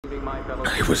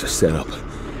It was a setup.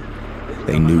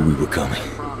 They knew we were coming.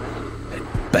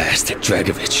 That bastard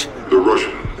Dragovich. The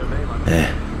Russian?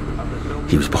 Yeah.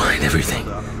 He was behind everything.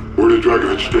 Where did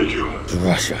Dragovich take you?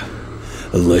 Russia.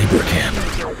 A labor camp.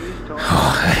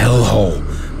 Oh, a hellhole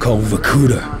called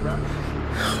Vorkuta.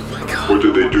 Oh my God. What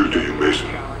did they do to you, Mason?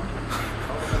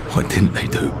 What didn't they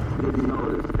do?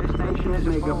 This nation is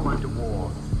made up unto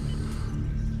war.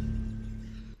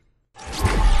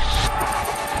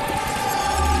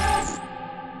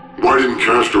 Why didn't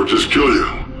Castro just kill you?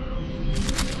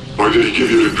 Why did he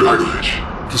give you to Dragovich?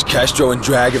 Because Castro and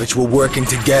Dragovich were working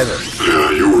together.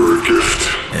 Yeah, you were a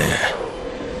gift. Yeah.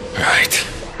 Right.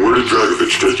 Where did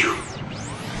Dragovich take you?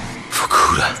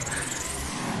 Vorkuta.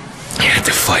 I had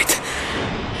to fight.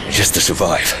 Just to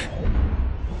survive.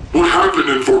 What happened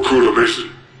in Vorkuta, Mason?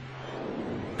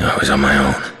 I was on my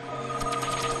own.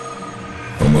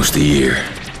 Almost a year.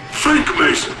 Think,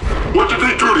 Mason. What did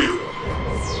they do to you?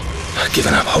 I'd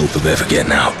given up hope of ever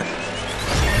getting out.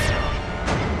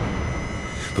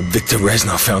 But Victor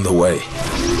Reznov found a way.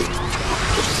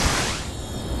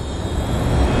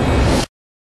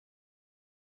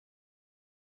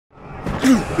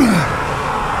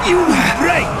 You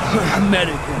great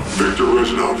American. Victor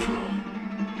Reznov.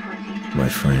 My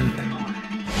friend.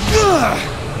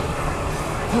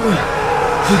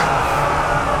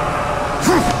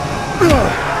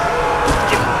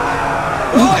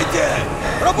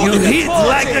 You hit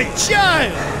like a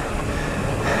child!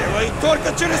 Вы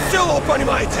только через село,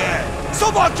 понимаете?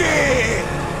 Собаки!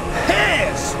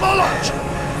 Эй, сволочь!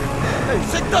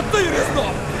 Всегда ты,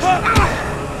 Резнов!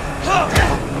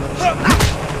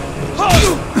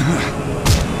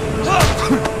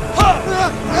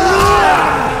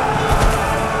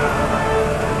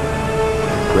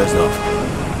 Reznov.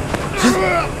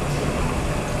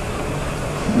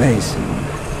 Mason,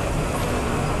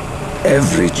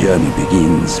 every journey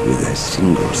begins with a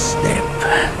single step.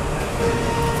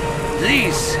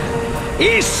 This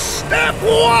is step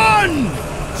one!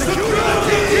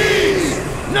 Security!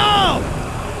 Now,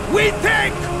 we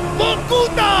take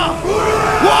Vorkuta!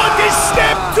 What is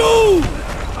step two?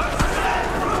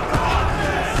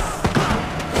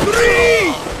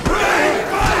 3!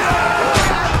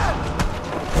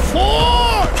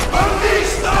 4!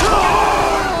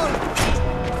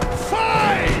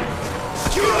 5!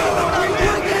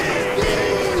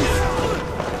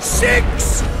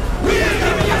 6!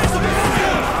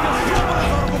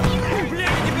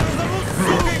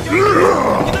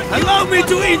 Allow me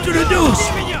to introduce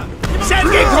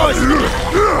Sergei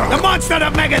Kozlov, the monster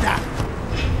of Magadan.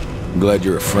 I'm glad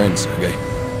you're a friend, Sergei.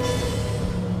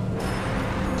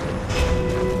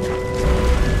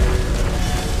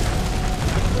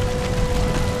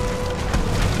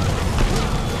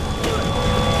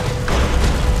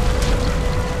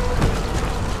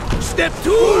 Step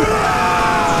 2!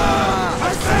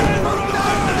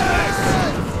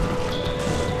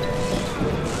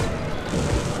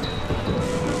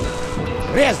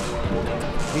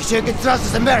 Reznov, you sure can trust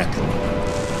this American?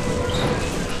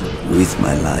 With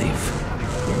my life.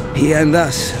 He and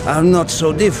us are not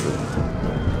so different.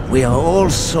 We are all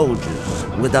soldiers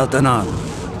without an army.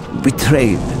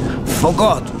 Betrayed,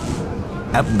 forgotten,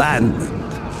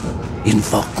 abandoned. In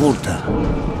Vorkuta,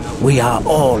 we are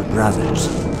all brothers.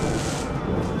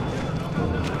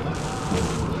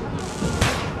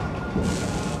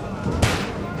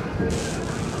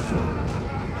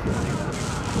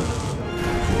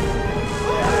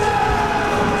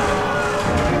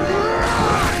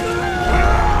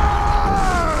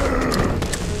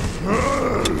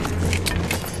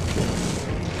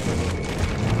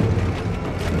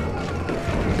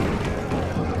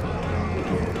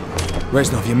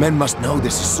 Reznov, your men must know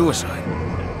this is suicide.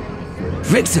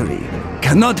 Victory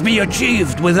cannot be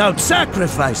achieved without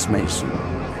sacrifice, Mason.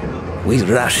 We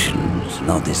Russians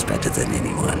know this better than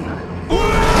anyone.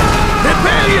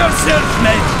 Prepare yourself,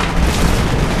 men!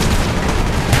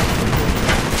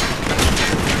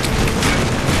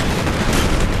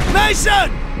 Mason!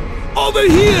 Over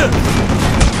here!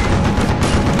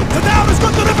 The dam is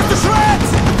going to rip us to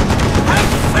shreds!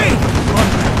 Have faith!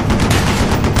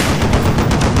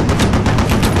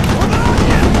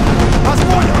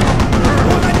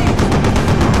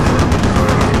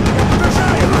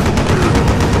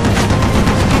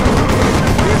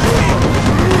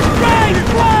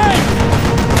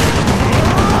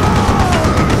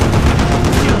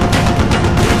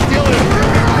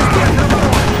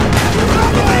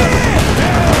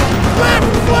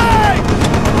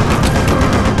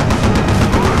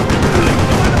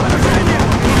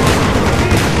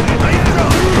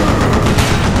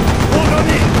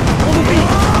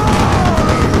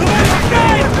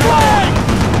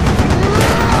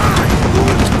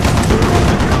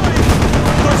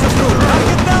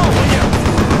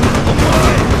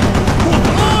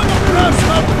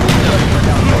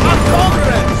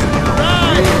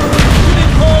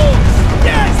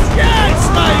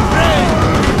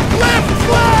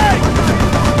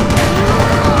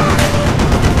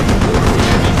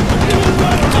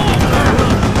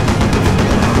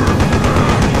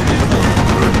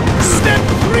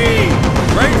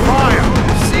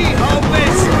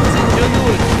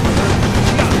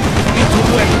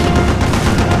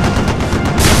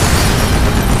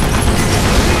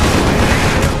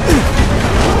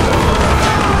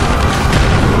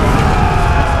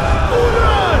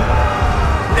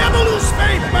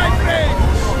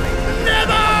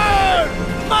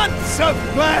 of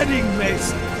planning,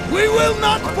 Mason. We will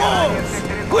not pause.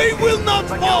 We will not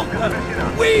falter.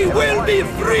 We will be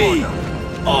free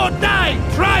or die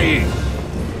trying.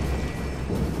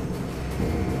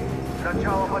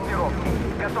 Начало блокировки.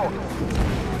 Готов.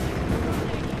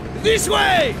 This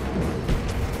way!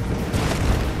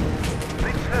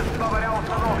 Личность главаря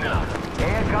установлена.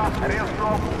 Эко,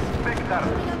 Резнов, Виктор.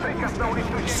 Приказ на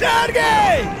уничтожение.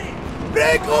 Sergei!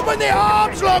 Break open the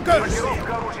arms lockers!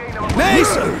 Блокировка оружейного...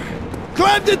 Mason!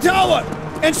 Climb the tower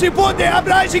and support the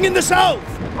uprising in the south!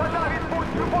 Подавить путь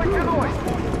любой ценой!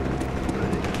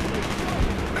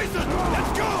 Mason,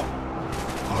 let's go!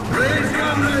 Brave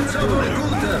comrades of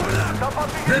Vorkuta,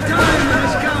 the time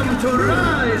has come to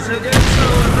rise against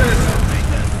our oppressors.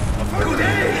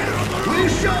 Today, we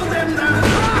show them the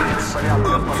hearts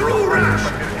of true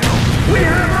Russia. We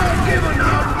have all given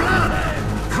our blood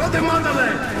for the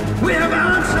motherland. We have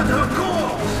answered her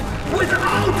calls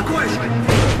without question.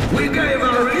 We gave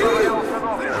our youth,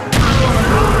 our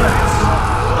hearts,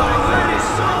 our very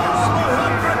souls for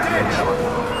her protection.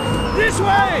 This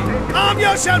way! Arm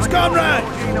yourselves, comrades!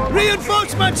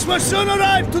 Reinforcements will soon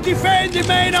arrive to defend the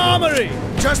main armory!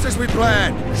 Just as we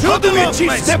planned. Shoot them off,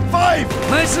 Mason! Step 5!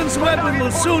 Mason's weapon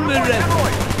will soon be ready.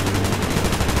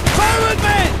 Forward,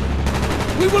 men!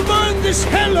 We will burn this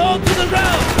hellhole to the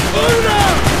ground!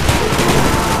 Hoorah!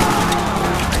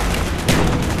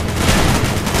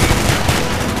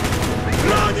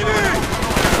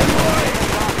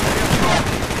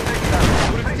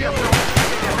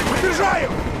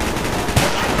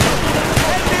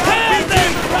 Tear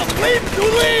them from limb to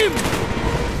limb!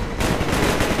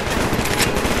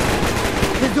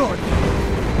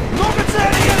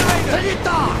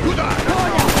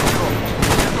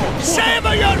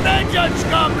 Savor your vengeance,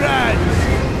 comrades!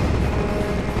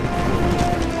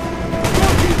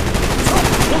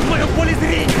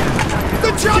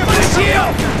 The chopper is here!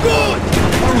 Good!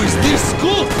 Oh, is this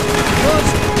good?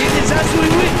 It is as we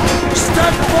wish!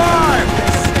 Step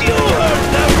 5! You heard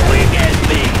the wicked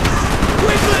beast!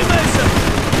 Quickly, Mason!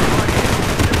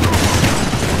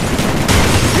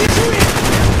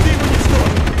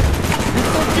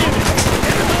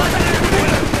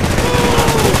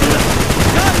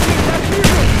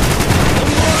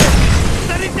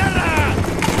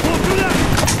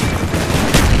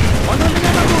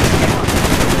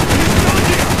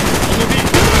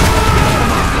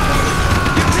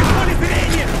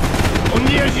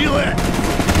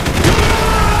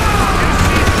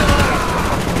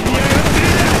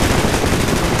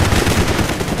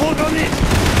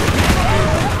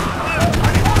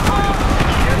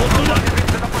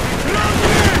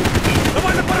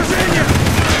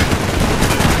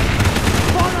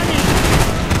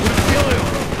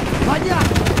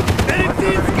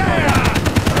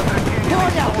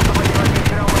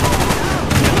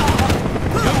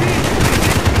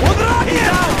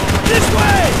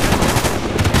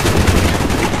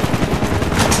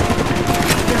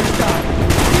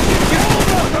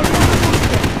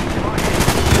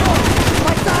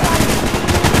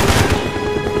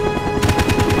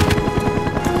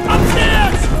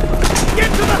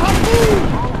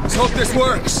 This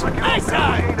works!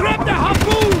 Asa! Grab the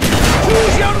harpoon!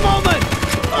 Choose your moment!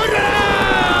 Run!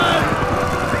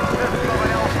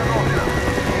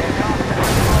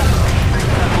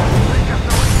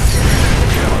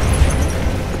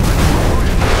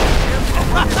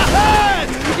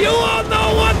 You all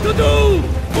know what to do!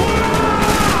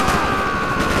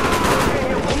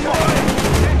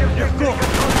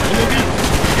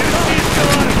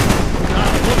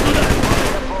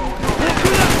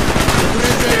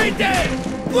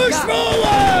 Push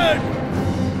forward!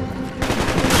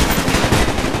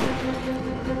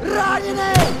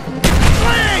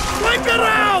 Flank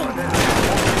around!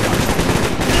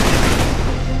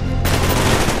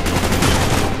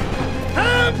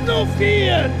 Have no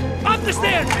fear! Up the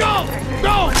stairs! Go!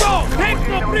 Go! Go! Take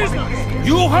no prisoners!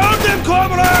 You heard them,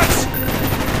 comrades!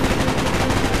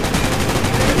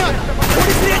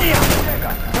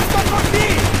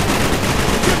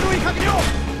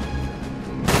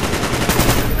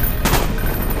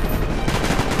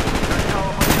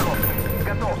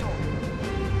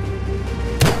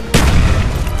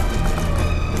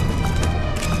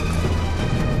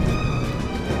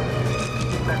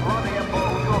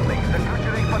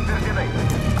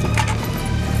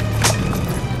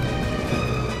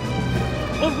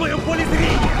 Он в моем поле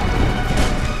зрения!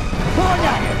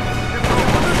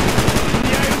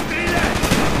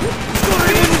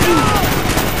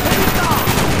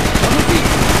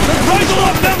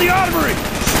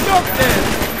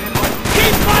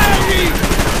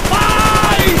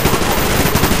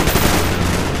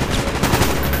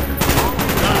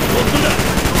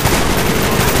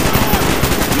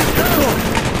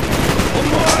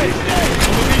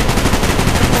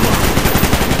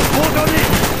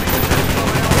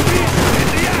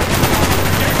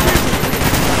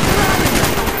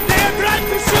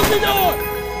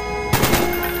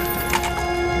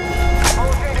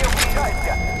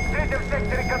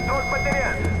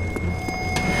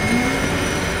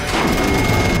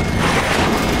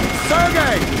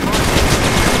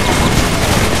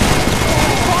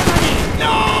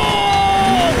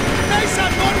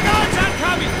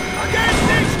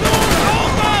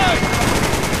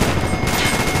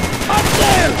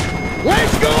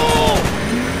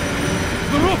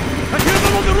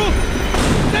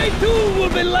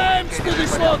 March to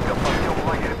this one! По всему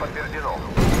лагерю подтверждено.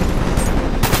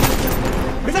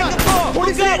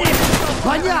 Улицение!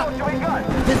 Понятно!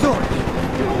 Безумный!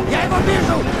 Я его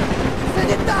вижу!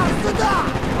 Санитар, сюда!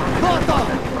 Вот он!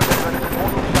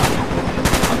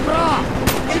 Он прав!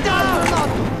 Иди!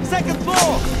 Second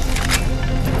floor!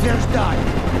 Утверждай!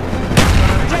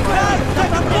 Check it out!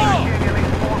 Second floor!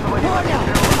 Понял!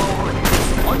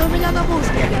 Он у меня на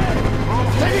мушке!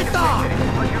 Санитар!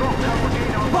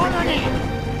 Вон они!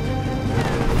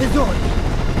 Безумный!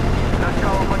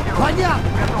 Понятно!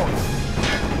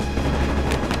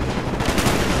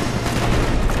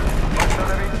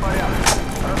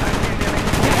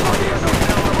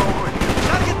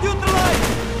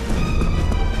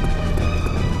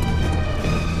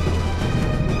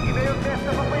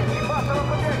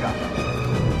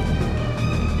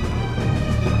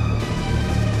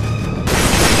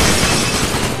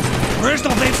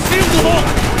 Reznov, they've sealed the vault!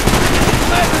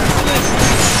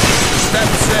 Step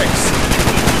 6.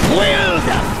 Wield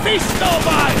the fist of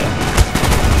iron!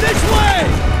 This way!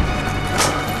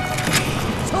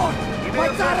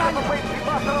 Бойца ранен!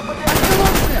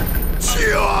 Отделался!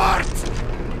 Черт!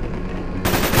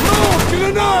 No,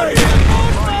 grenade!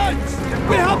 Reinforcements!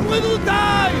 We have little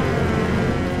time!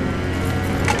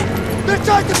 They're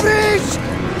trying to breach!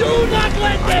 Do not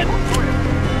let them!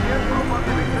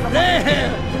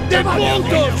 There! The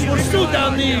bolters will suit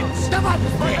our needs! Давай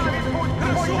быстрее!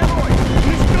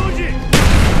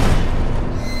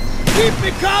 Keep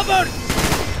me covered!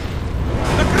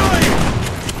 Накрой!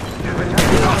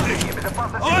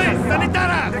 Ой,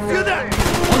 санитара! Сюда!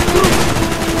 Он труп!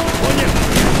 Понял!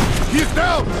 He's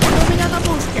down! Он у меня на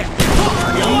мушке!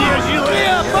 You are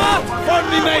clear path for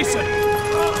me, Mason!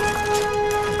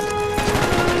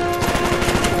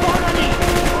 Вон они!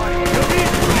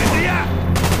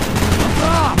 Он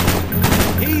прав!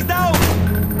 He's down!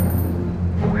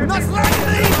 У нас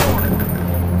раненый!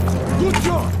 Тут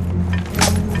чё?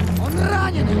 Он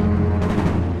раненый!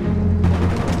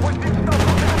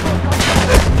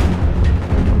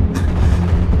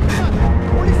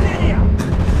 Улицение!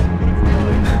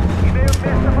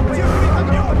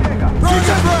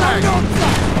 Сейчас взорвётся!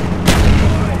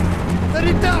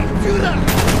 Санитар, сюда!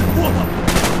 Вот он!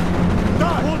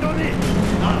 Да, вот он и!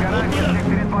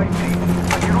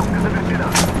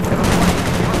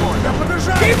 Я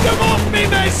побежал! Keep them off me,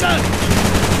 Mason!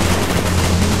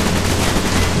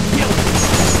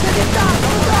 Санитар,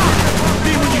 сюда! Ты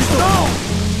его не ждал?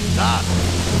 Да!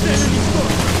 Цель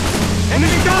уничтожена!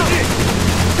 Enemy target!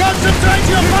 Concentrate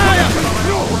your fire!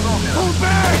 Pull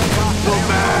back! Pull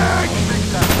back!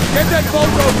 Get that bolt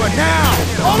over now!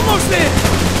 Almost there!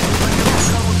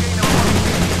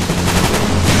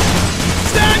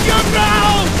 Stand your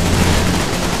ground!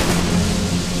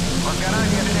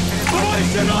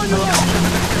 Position on your...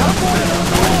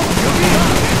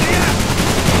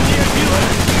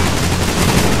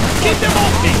 Keep them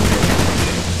off me!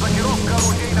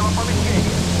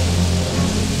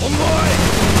 Он мой!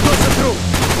 Точно труп!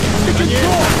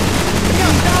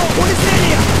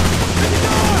 Улицение!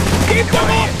 Keep them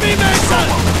off me, Mason!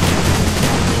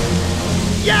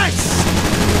 Yes!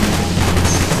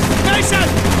 Mason!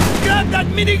 Grab that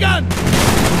minigun!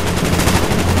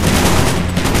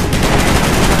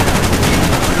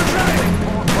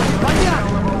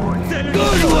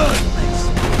 Good work!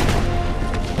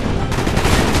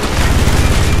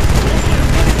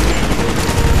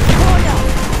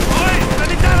 Ой,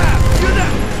 санитара! Сюда!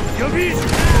 Я вижу!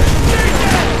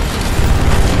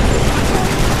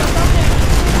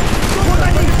 Вот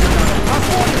они!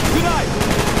 Отходят! Сюда!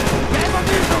 Я его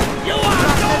вижу! You are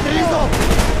Красный Резнов!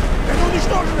 Это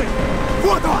уничтоженный!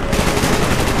 Вот он!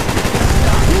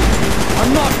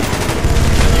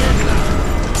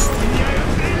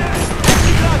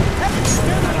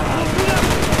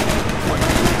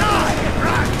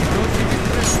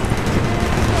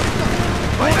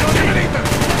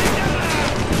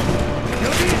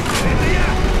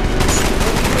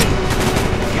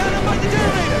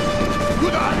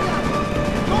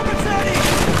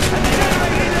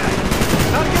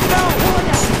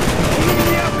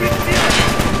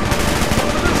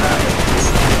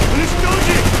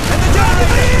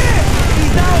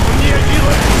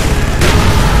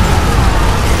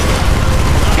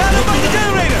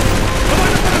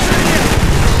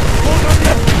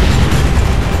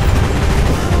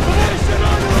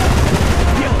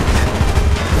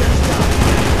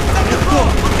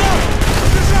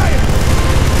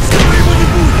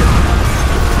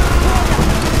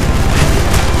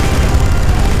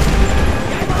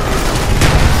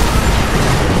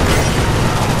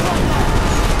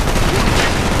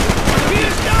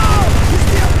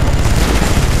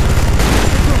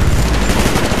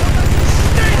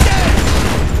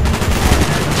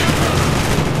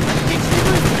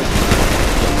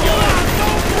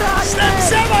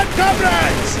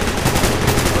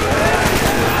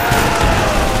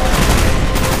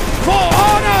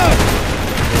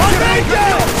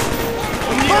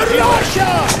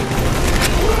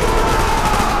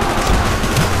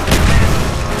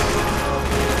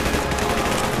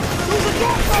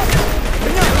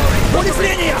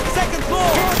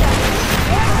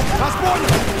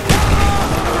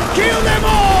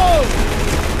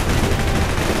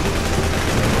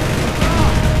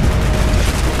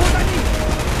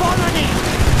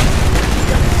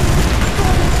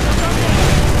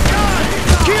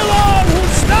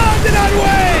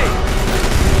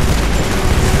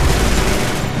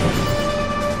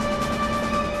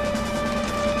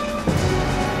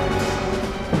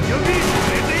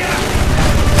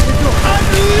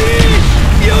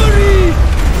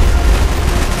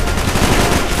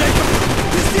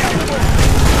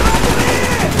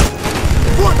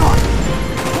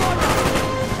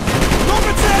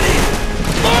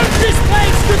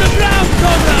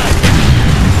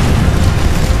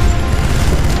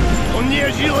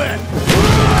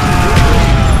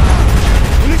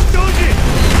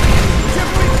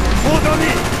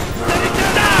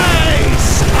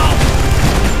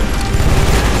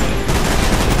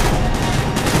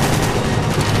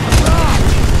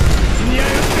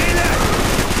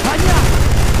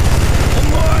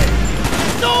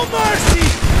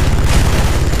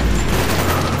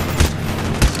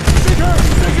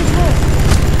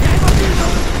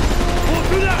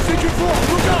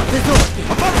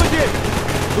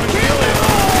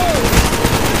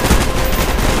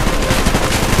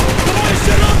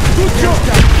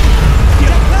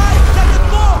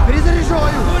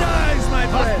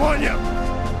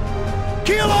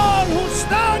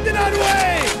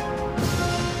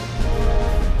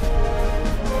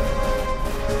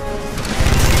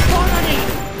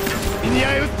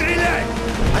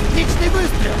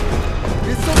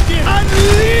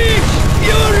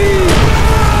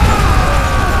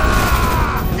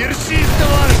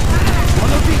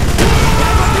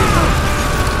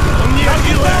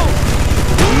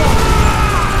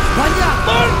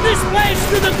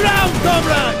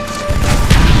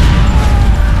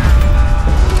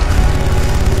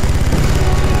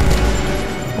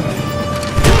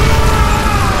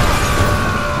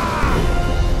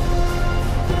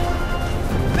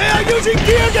 using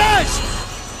tear gas!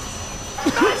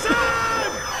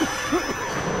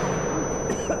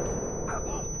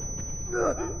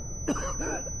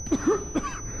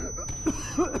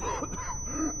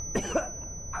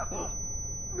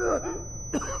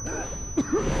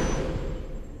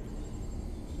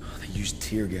 They used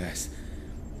tear gas.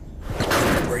 I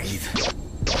couldn't breathe.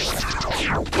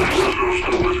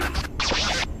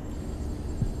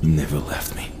 You never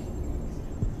left me.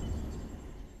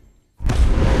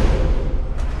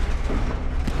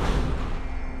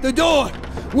 The door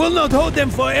will not hold them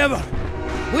forever.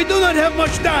 We do not have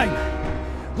much time.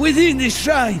 Within this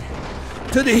shrine,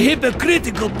 to the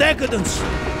hypocritical decadence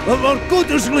of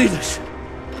Vorkuta's leaders,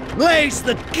 lays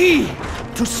the key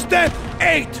to step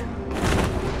 8.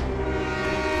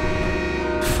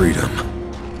 Freedom.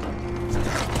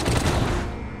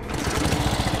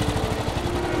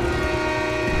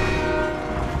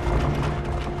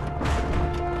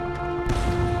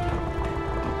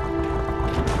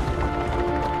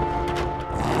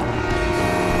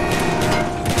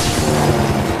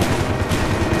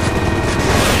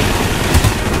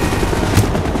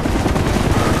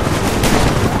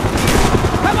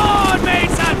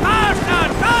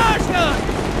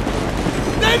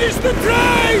 That is the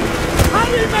train!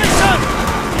 Hurry, Mason!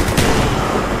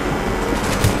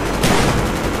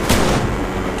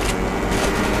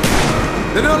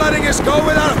 They're not letting us go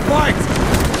without a fight!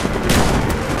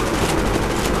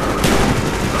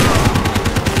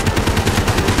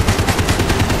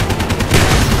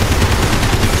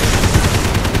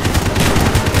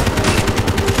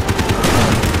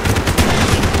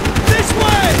 This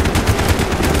way!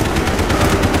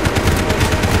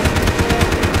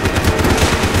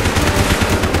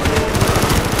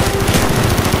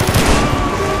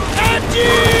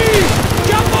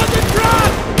 Jump on the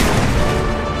truck!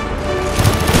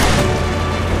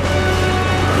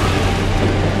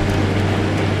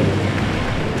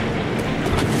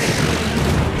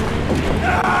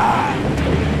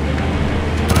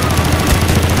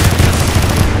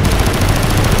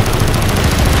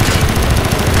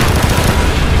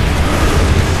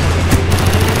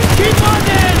 Keep on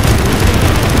it!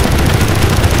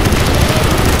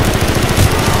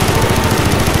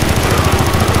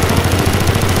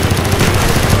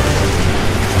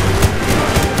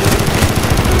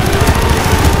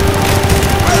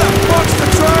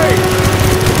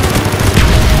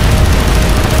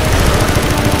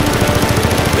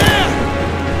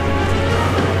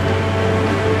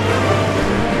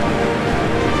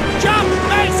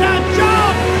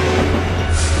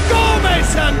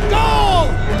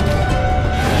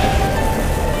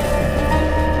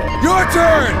 Your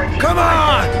turn! Come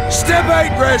on! Step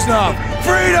 8, Reznov!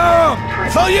 Freedom!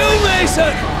 For you,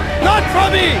 Mason! Not for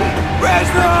me!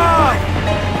 Reznov!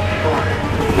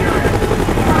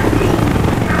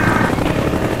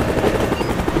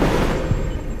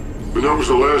 And that was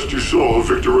the last you saw of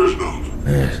Victor Reznov.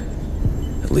 Yes.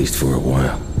 At least for a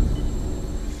while.